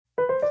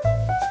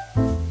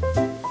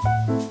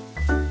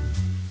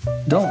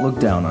Don't look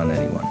down on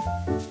anyone.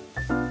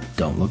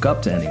 Don't look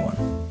up to anyone.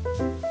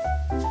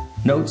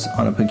 Notes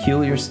on a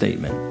peculiar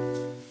statement.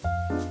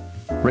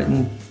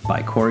 Written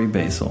by Corey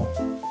Basil.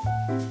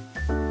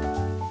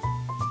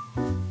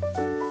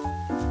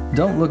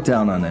 Don't look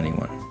down on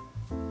anyone.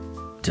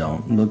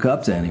 Don't look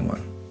up to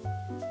anyone.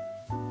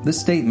 This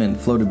statement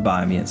floated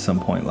by me at some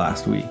point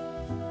last week.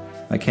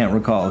 I can't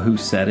recall who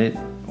said it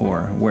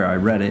or where I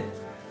read it,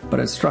 but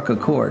it struck a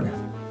chord.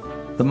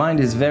 The mind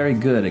is very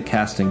good at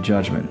casting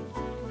judgment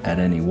at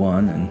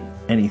anyone and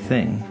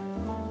anything.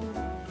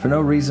 For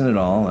no reason at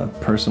all, a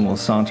person will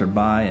saunter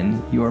by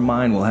and your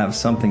mind will have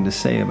something to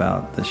say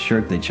about the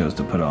shirt they chose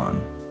to put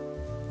on,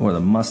 or the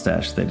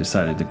mustache they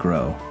decided to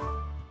grow.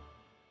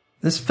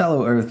 This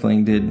fellow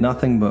earthling did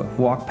nothing but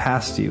walk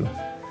past you,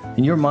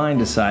 and your mind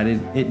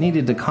decided it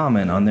needed to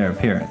comment on their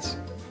appearance.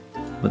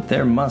 But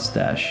their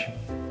mustache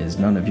is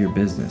none of your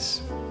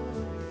business.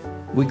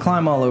 We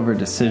climb all over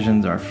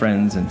decisions our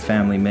friends and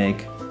family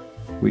make.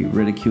 We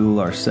ridicule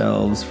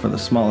ourselves for the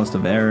smallest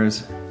of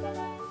errors.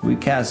 We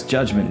cast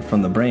judgment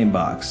from the brain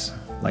box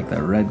like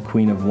the Red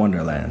Queen of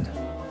Wonderland.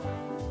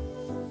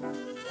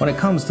 When it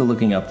comes to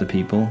looking up to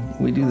people,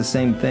 we do the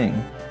same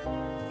thing,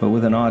 but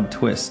with an odd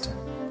twist.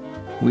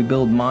 We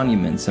build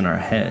monuments in our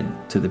head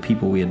to the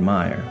people we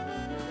admire,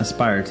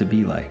 aspire to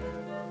be like,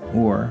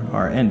 or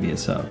are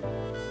envious of.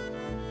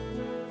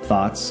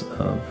 Thoughts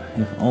of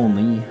if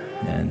only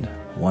and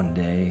one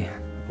day,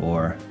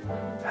 or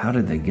how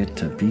did they get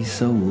to be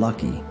so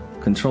lucky,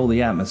 control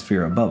the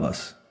atmosphere above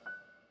us.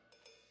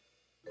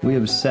 We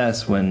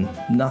obsess when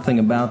nothing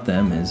about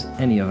them is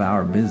any of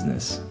our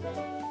business.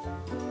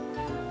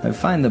 I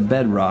find the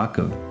bedrock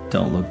of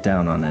don't look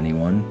down on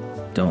anyone,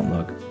 don't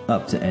look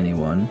up to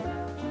anyone,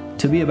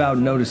 to be about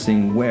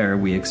noticing where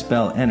we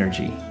expel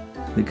energy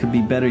that could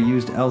be better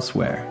used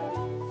elsewhere.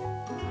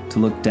 To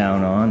look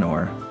down on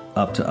or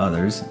up to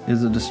others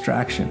is a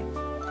distraction.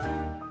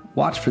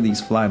 Watch for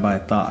these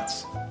flyby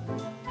thoughts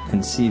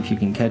and see if you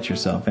can catch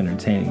yourself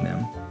entertaining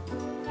them.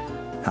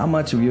 How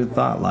much of your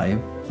thought life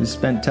is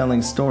spent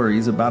telling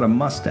stories about a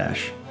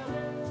mustache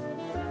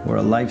or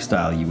a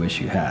lifestyle you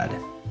wish you had?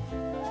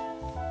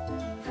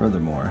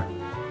 Furthermore,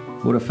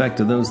 what effect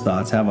do those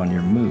thoughts have on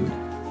your mood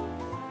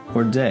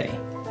or day?